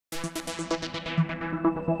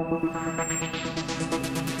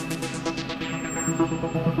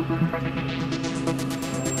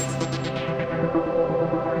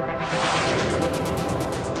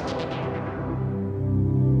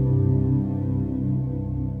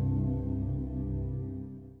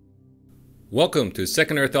Welcome to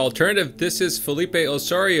Second Earth Alternative. This is Felipe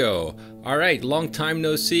Osorio. Alright, long time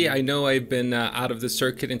no see. I know I've been out of the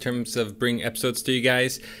circuit in terms of bringing episodes to you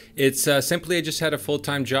guys. It's simply I just had a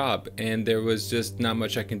full-time job and there was just not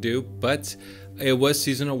much I can do, but it was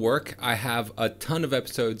seasonal work. I have a ton of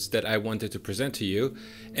episodes that I wanted to present to you,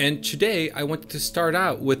 and today I wanted to start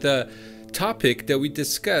out with a topic that we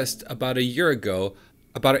discussed about a year ago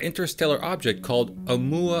about an interstellar object called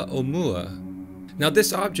Oumumua. Now,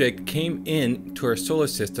 this object came into our solar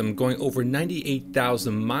system going over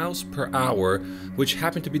 98,000 miles per hour, which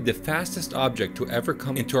happened to be the fastest object to ever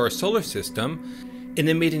come into our solar system, and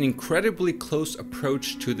it made an incredibly close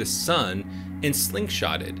approach to the sun and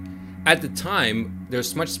slingshotted. At the time, there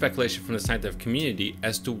was much speculation from the scientific community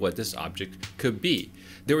as to what this object could be.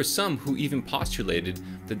 There were some who even postulated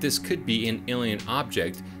that this could be an alien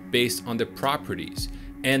object based on the properties.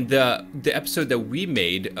 And the episode that we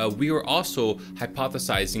made, we were also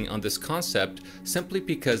hypothesizing on this concept simply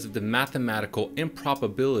because of the mathematical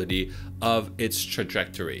improbability of its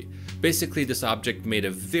trajectory. Basically, this object made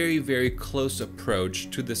a very, very close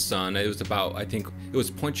approach to the sun. It was about, I think, it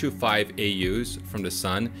was 0.25 AUs from the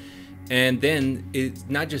sun. And then it's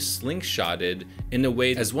not just slingshotted in a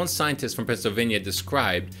way, as one scientist from Pennsylvania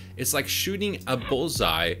described, it's like shooting a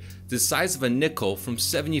bullseye the size of a nickel from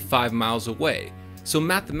 75 miles away. So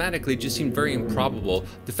mathematically, it just seemed very improbable.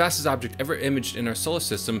 The fastest object ever imaged in our solar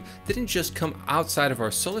system didn't just come outside of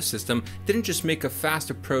our solar system, didn't just make a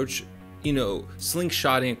fast approach,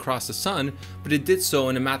 slingshotting across the sun, but it did so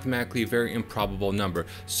in a mathematically very improbable number.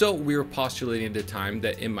 So we were postulating at the time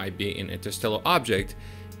that it might be an interstellar object.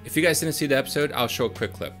 If you guys didn't see the episode, I'll show a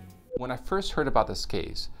quick clip. When I first heard about this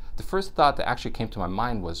case, the first thought that actually came to my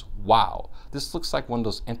mind was, wow, this looks like one of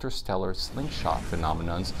those interstellar slingshot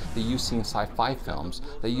phenomenons that you see in sci-fi films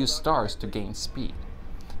that use stars to gain speed.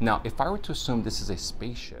 Now, if I were to assume this is a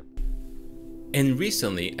spaceship. And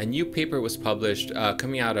recently, a new paper was published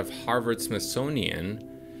coming out of Harvard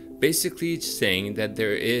Smithsonian, basically saying that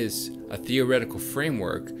there is a theoretical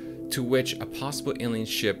framework to which a possible alien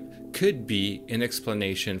ship could be an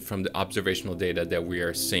explanation from the observational data that we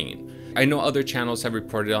are seeing. I know other channels have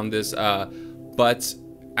reported on this, but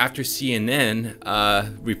after CNN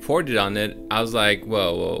reported on it, I was like,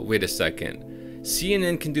 whoa, wait a second.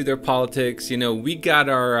 CNN can do their politics, we got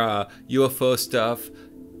our UFO stuff.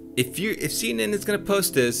 If CNN is gonna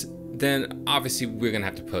post this, then obviously we're gonna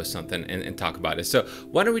have to post something and talk about it. So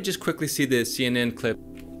why don't we just quickly see the CNN clip.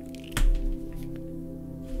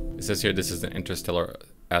 It says here, this is an interstellar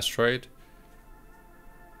asteroid,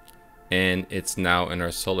 and it's now in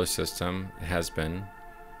our solar system. It has been.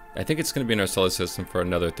 I think it's going to be in our solar system for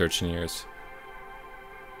another 13 years.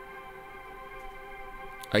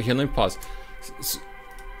 Alright, here, let me pause.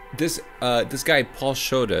 This guy Paul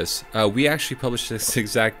showed us. We actually published this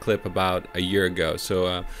exact clip about a year ago, so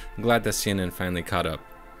I'm glad that CNN finally caught up.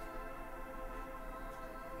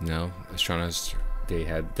 No, astronomers, they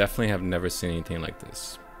definitely have never seen anything like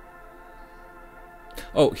this.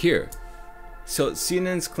 Oh, here. So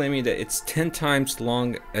CNN's claiming that it's 10 times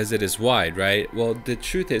long as it is wide, right? Well, the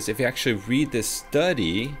truth is, if you actually read this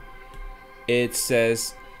study, it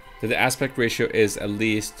says that the aspect ratio is at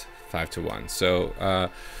least 5:1. So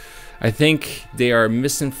I think they are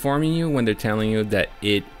misinforming you when they're telling you that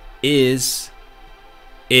it is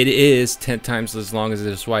 10 times as long as it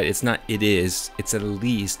is wide. It's not it is, it's at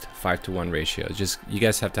least 5:1 ratio. Just, you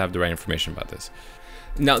guys have to have the right information about this.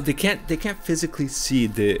 Now, they can't physically see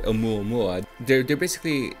the Oumumua. They're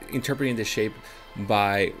basically interpreting the shape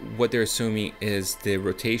by what they're assuming is the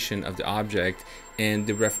rotation of the object and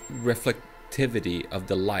the reflectivity of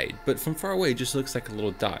the light. But from far away, it just looks like a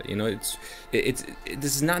little dot. This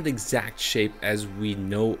is not the exact shape as we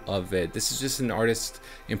know of it. This is just an artist's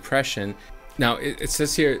impression. Now, it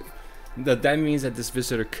says here that means that this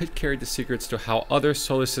visitor could carry the secrets to how other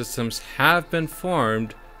solar systems have been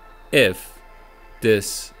formed if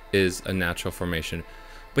this is a natural formation.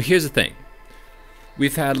 But here's the thing.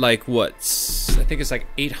 We've had I think it's like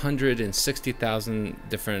 860,000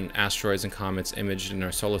 different asteroids and comets imaged in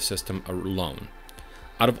our solar system alone.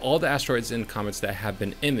 Out of all the asteroids and comets that have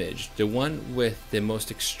been imaged, the one with the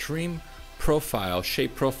most extreme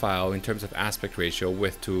shape profile in terms of aspect ratio,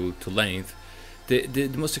 width to length, the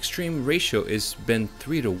most extreme ratio has been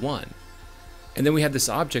 3:1. And then we have this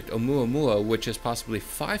object, Oumumua, which is possibly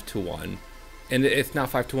 5:1. and if not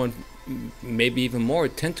 5 to 1, maybe even more,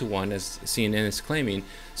 10 to 1, as CNN is claiming.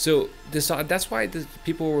 So that's why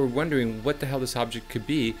people were wondering what the hell this object could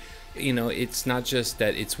be. You know, it's not just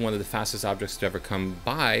that it's one of the fastest objects to ever come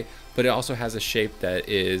by, but it also has a shape that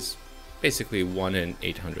is basically 1 in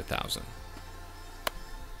 800,000.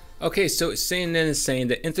 Okay, so CNN is saying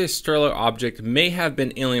the interstellar object may have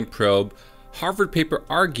been alien probe. Harvard paper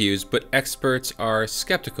argues, but experts are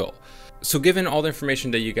skeptical. So given all the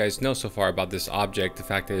information that you guys know so far about this object, the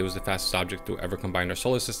fact that it was the fastest object to ever come by in our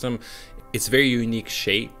solar system, its very unique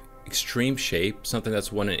shape, extreme shape, something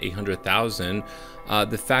that's 1 in 800,000.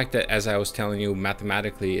 The fact that, as I was telling you,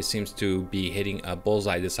 mathematically it seems to be hitting a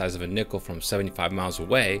bullseye the size of a nickel from 75 miles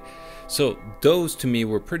away. So those to me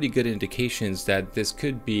were pretty good indications that this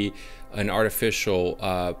could be an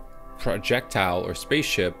artificial projectile or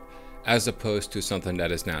spaceship as opposed to something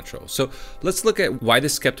that is natural. So let's look at why the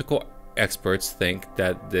skeptical experts think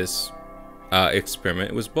that this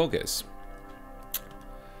experiment was bogus.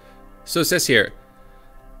 So it says here,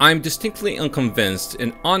 I'm distinctly unconvinced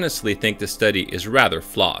and honestly think the study is rather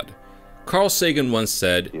flawed. Carl Sagan once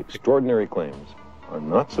said, "The extraordinary claims are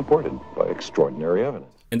not supported by extraordinary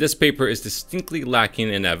evidence." And this paper is distinctly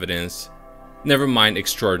lacking in evidence, never mind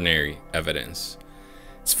extraordinary evidence.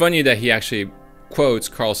 It's funny that he actually quotes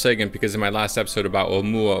Carl Sagan, because in my last episode about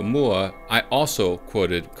Oumumua, I also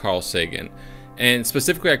quoted Carl Sagan. And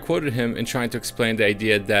specifically I quoted him in trying to explain the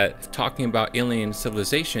idea that talking about alien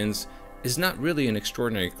civilizations is not really an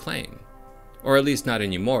extraordinary claim. Or at least not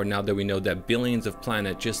anymore, now that we know that billions of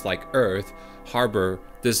planets just like Earth harbor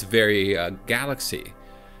this very galaxy.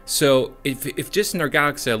 So if just in our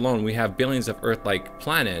galaxy alone we have billions of Earth-like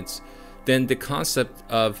planets, then the concept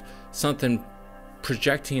of something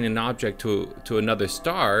projecting an object to another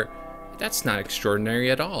star, that's not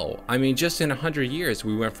extraordinary at all. I mean, just in 100 years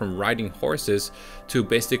we went from riding horses to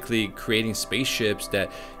basically creating spaceships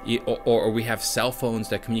that, or we have cell phones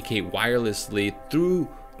that communicate wirelessly through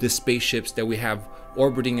the spaceships that we have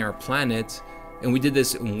orbiting our planet, and we did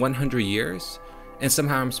this in 100 years. And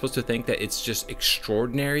somehow I'm supposed to think that it's just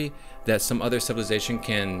extraordinary that some other civilization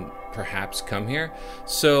can perhaps come here.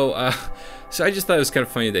 So I just thought it was kind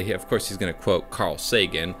of funny that of course he's going to quote Carl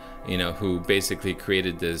Sagan, you know, who basically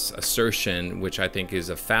created this assertion, which I think is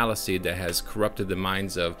a fallacy that has corrupted the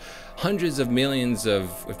minds of hundreds of millions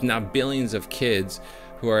of, if not billions of kids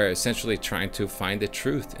who are essentially trying to find the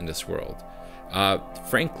truth in this world.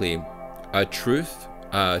 Frankly, truth,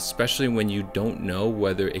 especially when you don't know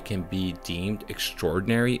whether it can be deemed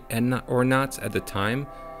extraordinary or not at the time,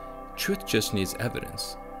 truth just needs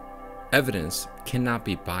evidence. Evidence cannot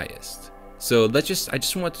be biased. So I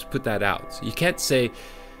just want to put that out. You can't say,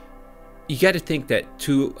 you got to think that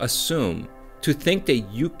to think that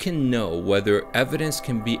you can know whether evidence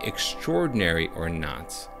can be extraordinary or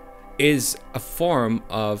not is a form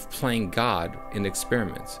of playing God in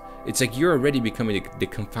experiments. It's like you're already becoming the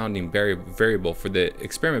confounding variable for the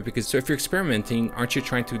experiment, because so if you're experimenting, aren't you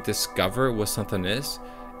trying to discover what something is?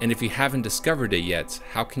 And if you haven't discovered it yet,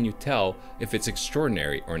 how can you tell if it's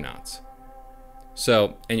extraordinary or not?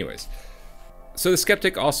 So anyways, so the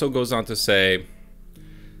skeptic also goes on to say,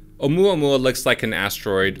 Oumuamua looks like an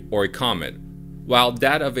asteroid or a comet, while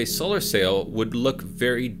that of a solar sail would look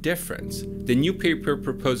very different. The new paper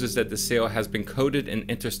proposes that the sail has been coated in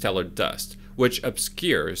interstellar dust, which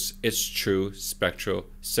obscures its true spectral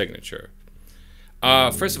signature.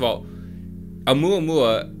 First of all,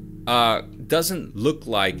 Oumuamua doesn't look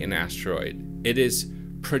like an asteroid. It is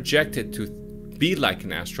projected to be like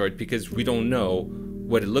an asteroid because we don't know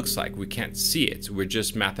what it looks like. We can't see it. We're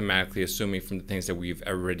just mathematically assuming from the things that we've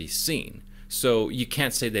already seen. So you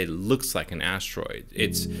can't say that it looks like an asteroid.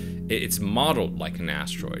 It's modeled like an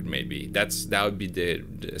asteroid, maybe. That would be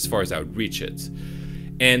as far as I would reach it.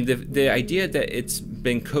 And the idea that it's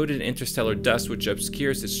been coated in interstellar dust, which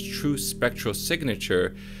obscures its true spectral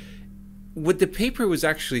signature, what the paper was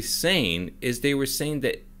actually saying is they were saying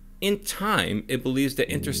that in time, it believes that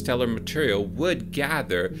interstellar material would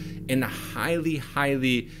gather in a highly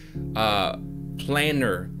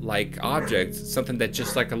planar-like object, something that's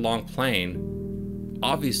just like a long plane.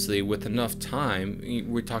 Obviously, with enough time,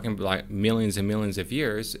 we're talking about like millions and millions of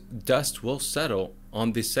years, dust will settle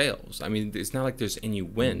on the sails. I mean, it's not like there's any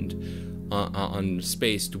wind on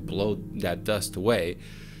space to blow that dust away.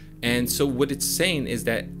 And so what it's saying is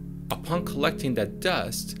that upon collecting that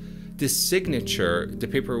dust, the signature the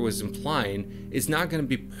paper was implying is not going to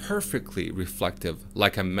be perfectly reflective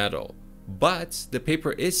like a metal. But the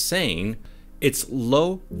paper is saying it's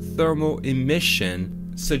low thermal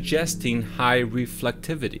emission, suggesting high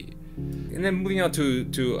reflectivity. And then moving on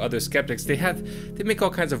to other skeptics, they make all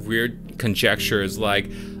kinds of weird conjectures like,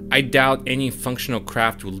 I doubt any functional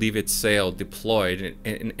craft will leave its sail deployed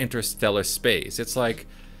in interstellar space. It's like,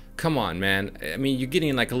 come on, man. I mean, you're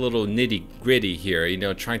getting like a little nitty gritty here, you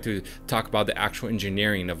know, trying to talk about the actual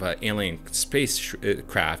engineering of an alien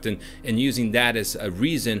spacecraft and using that as a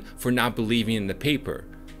reason for not believing in the paper.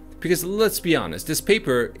 Because let's be honest, this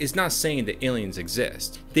paper is not saying that aliens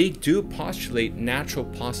exist. They do postulate natural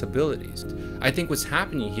possibilities. I think what's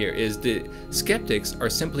happening here is the skeptics are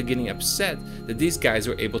simply getting upset that these guys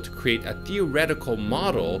were able to create a theoretical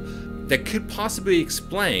model that could possibly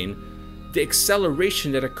explain the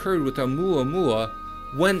acceleration that occurred with Oumumua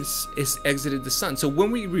once it exited the sun. So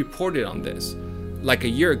when we reported on this, like a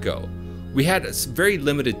year ago, we had very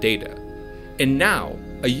limited data. And now,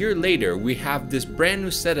 a year later, we have this brand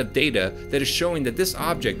new set of data that is showing that this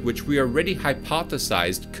object, which we already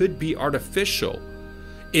hypothesized could be artificial,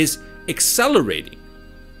 is accelerating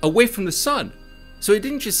away from the sun. So it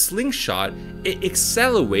didn't just slingshot, it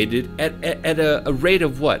accelerated at a rate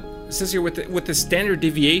of what? It says here with the standard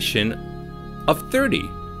deviation of 30.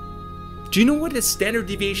 Do you know what a standard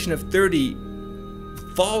deviation of 30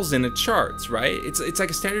 falls in the charts, right? It's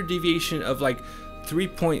like a standard deviation of like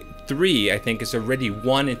 3.3, I think, is already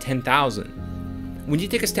 1 in 10,000. When you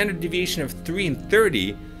take a standard deviation of 3 in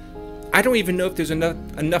 30, I don't even know if there's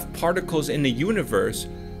enough particles in the universe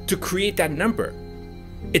to create that number.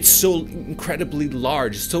 It's so incredibly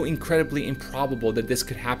large, so incredibly improbable that this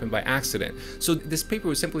could happen by accident. So this paper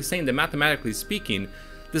was simply saying that mathematically speaking,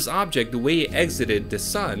 this object, the way it exited the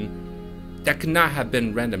sun, that could not have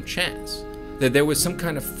been random chance. That there was some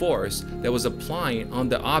kind of force that was applying on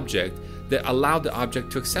the object that allowed the object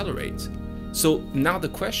to accelerate. So now the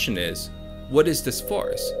question is, what is this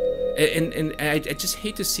force? And I just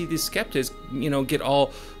hate to see these skeptics, you know, get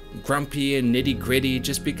all grumpy and nitty gritty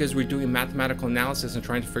just because we're doing mathematical analysis and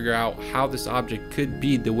trying to figure out how this object could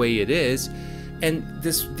be the way it is. And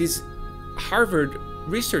these Harvard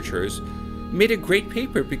researchers made a great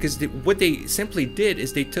paper because what they simply did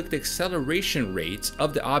is they took the acceleration rates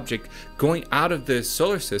of the object going out of the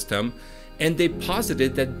solar system, and they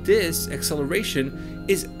posited that this acceleration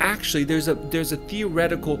is actually, there's a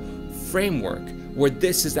theoretical framework where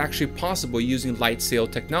this is actually possible using light sail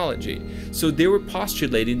technology. So they were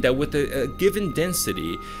postulating that with a given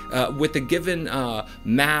density, with a given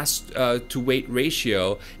mass to weight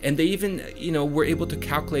ratio, and they even, you know, were able to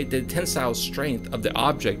calculate the tensile strength of the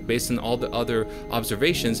object based on all the other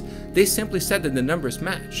observations. They simply said that the numbers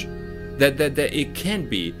match, that it can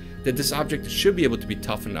be, that this object should be able to be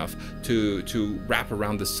tough enough to wrap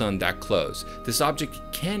around the sun that close. This object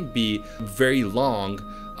can be very long,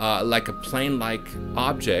 like a plane-like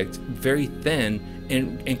object, very thin,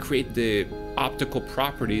 and create the optical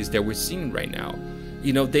properties that we're seeing right now.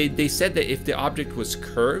 You know, they said that if the object was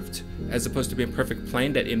curved as opposed to being a perfect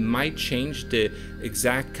plane, that it might change the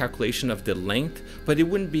exact calculation of the length, but it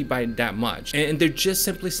wouldn't be by that much. And they're just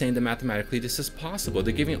simply saying that mathematically this is possible.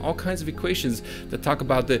 They're giving all kinds of equations that talk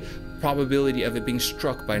about the probability of it being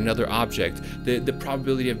struck by another object, the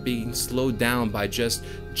probability of being slowed down by just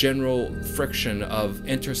general friction of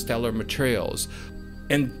interstellar materials.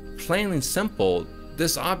 And plain and simple,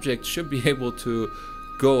 this object should be able to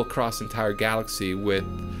go across the entire galaxy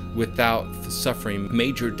without suffering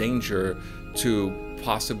major danger to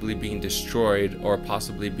possibly being destroyed or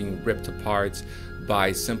possibly being ripped apart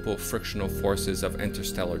by simple frictional forces of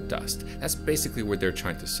interstellar dust. That's basically what they're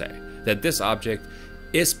trying to say, that this object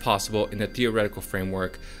is possible in a theoretical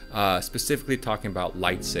framework, specifically talking about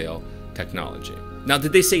light sail technology. Now,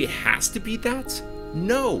 did they say it has to be that?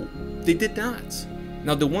 No, they did not.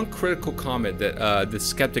 Now, the one critical comment that the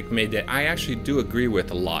skeptic made that I actually do agree with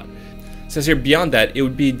a lot says here, beyond that, it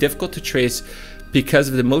would be difficult to trace because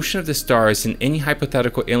of the motion of the stars, and any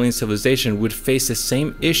hypothetical alien civilization would face the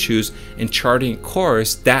same issues in charting a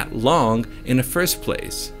course that long in the first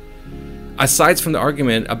place. Aside from the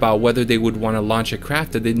argument about whether they would want to launch a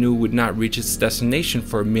craft that they knew would not reach its destination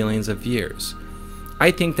for millions of years. I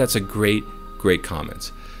think that's a great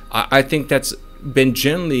comment. I think that's been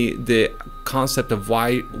generally the concept of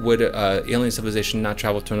why would alien civilization not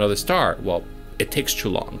travel to another star? Well, it takes too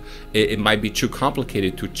long. It might be too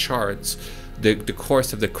complicated to chart the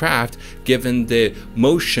course of the craft given the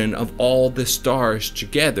motion of all the stars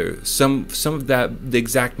together. Some of that, the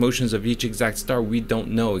exact motions of each exact star, we don't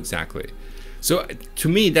know exactly. So to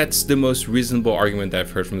me, that's the most reasonable argument that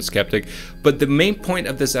I've heard from the skeptic. But the main point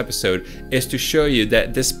of this episode is to show you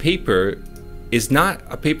that this paper is not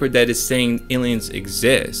a paper that is saying aliens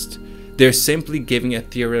exist. They're simply giving a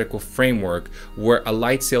theoretical framework where a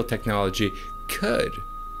light sail technology could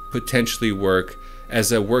potentially work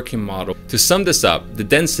as a working model. To sum this up, the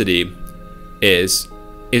density is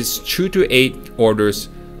 2 to 8 orders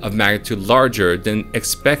of magnitude larger than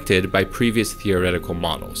expected by previous theoretical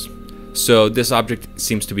models. So this object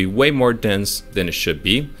seems to be way more dense than it should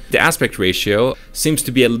be. The aspect ratio seems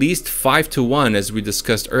to be at least 5 to 1, as we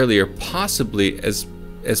discussed earlier, possibly as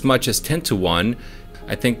much as 10 to 1.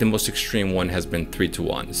 I think the most extreme one has been 3 to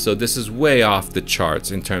 1. So this is way off the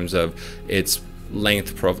charts in terms of its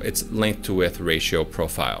length to width ratio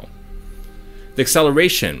profile. The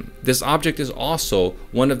acceleration. This object is also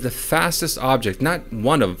one of the fastest objects,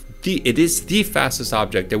 it is the fastest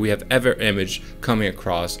object that we have ever imaged coming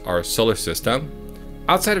across our solar system.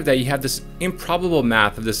 Outside of that, you have this improbable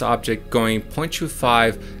math of this object going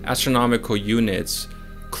 0.25 astronomical units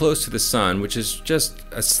close to the sun, which is just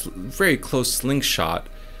a very close slingshot,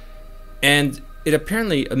 and it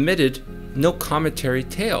apparently emitted no cometary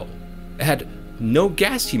tail. It had no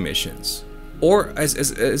gas emissions, or as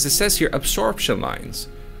it says here, absorption lines.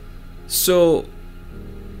 So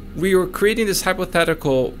we were creating this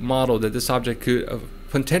hypothetical model that this object could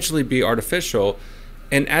potentially be artificial,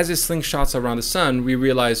 and as it slingshots around the sun, we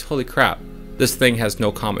realize, holy crap, this thing has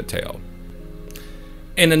no comet tail.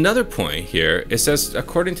 And another point here, it says,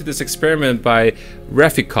 according to this experiment by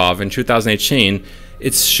Refikov in 2018,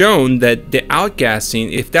 it's shown that the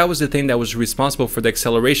outgassing, if that was the thing that was responsible for the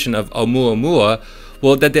acceleration of Oumumua,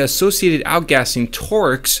 well, that the associated outgassing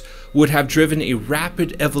torques would have driven a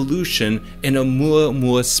rapid evolution in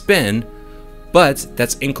Oumumua's spin, but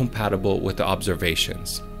that's incompatible with the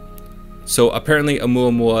observations. So apparently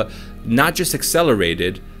Oumumua not just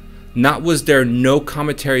accelerated, not was there no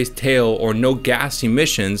cometary tail or no gas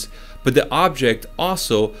emissions, but the object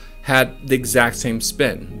also had the exact same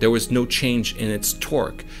spin. There was no change in its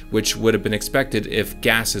torque, which would have been expected if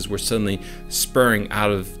gases were suddenly spurring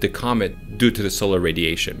out of the comet due to the solar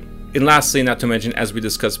radiation. And lastly, not to mention, as we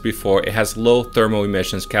discussed before, it has low thermal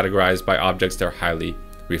emissions categorized by objects that are highly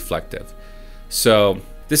reflective. So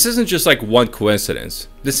this isn't just like one coincidence.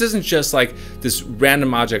 This isn't just like this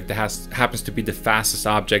random object that happens to be the fastest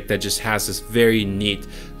object that just has this very neat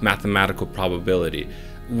mathematical probability.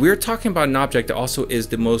 We're talking about an object that also is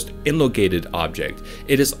the most elongated object.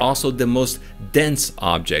 It is also the most dense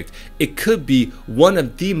object. It could be one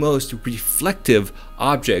of the most reflective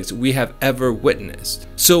objects we have ever witnessed.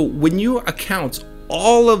 So when you account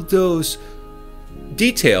all of those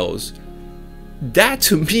details, that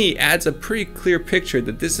to me adds a pretty clear picture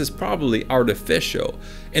that this is probably artificial.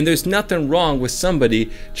 And there's nothing wrong with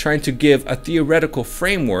somebody trying to give a theoretical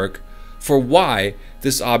framework for why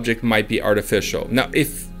this object might be artificial. Now,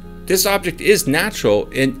 if this object is natural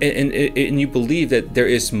and you believe that there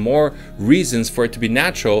is more reasons for it to be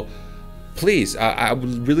natural, please, I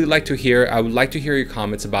would really like to hear, your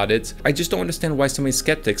comments about it. I just don't understand why so many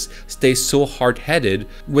skeptics stay so hard-headed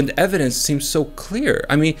when the evidence seems so clear.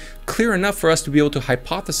 I mean, clear enough for us to be able to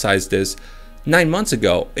hypothesize this 9 months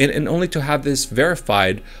ago and only to have this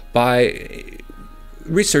verified by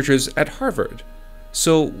researchers at Harvard.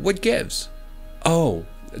 So what gives? Oh,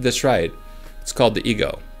 that's right. It's called the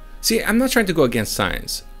ego. See, I'm not trying to go against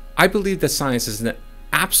science. I believe that science is an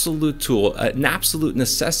absolute tool, an absolute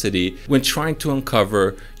necessity when trying to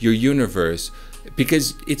uncover your universe,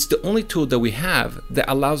 because it's the only tool that we have that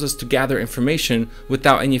allows us to gather information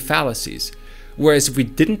without any fallacies. Whereas if we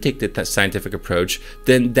didn't take that scientific approach,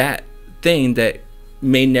 then that thing that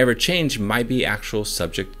may never change might be actual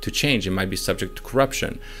subject to change. It might be subject to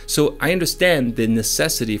corruption. So I understand the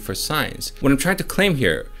necessity for science. What I'm trying to claim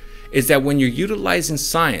here is that when you're utilizing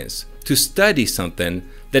science to study something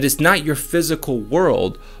that is not your physical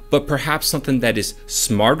world, but perhaps something that is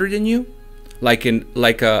smarter than you, like an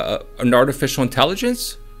artificial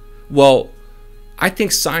intelligence, well, I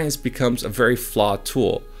think science becomes a very flawed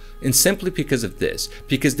tool. And simply because of this,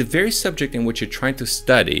 because the very subject in which you're trying to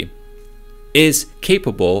study is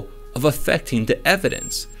capable of affecting the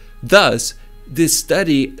evidence. Thus, the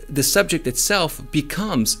subject itself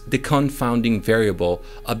becomes the confounding variable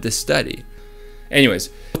of the study. Anyways,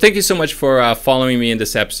 thank you so much for following me in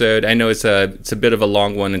this episode. I know it's a bit of a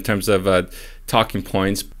long one in terms of talking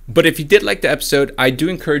points, but if you did like the episode, I do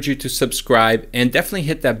encourage you to subscribe and definitely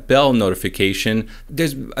hit that bell notification.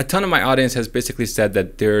 There's a ton of my audience has basically said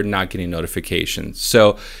that they're not getting notifications.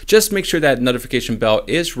 So just make sure that notification bell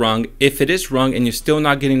is rung. If it is rung and you're still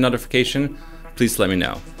not getting notification, please let me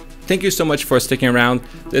know. Thank you so much for sticking around.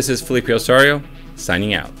 This is Felipe Osorio,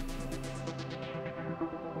 signing out.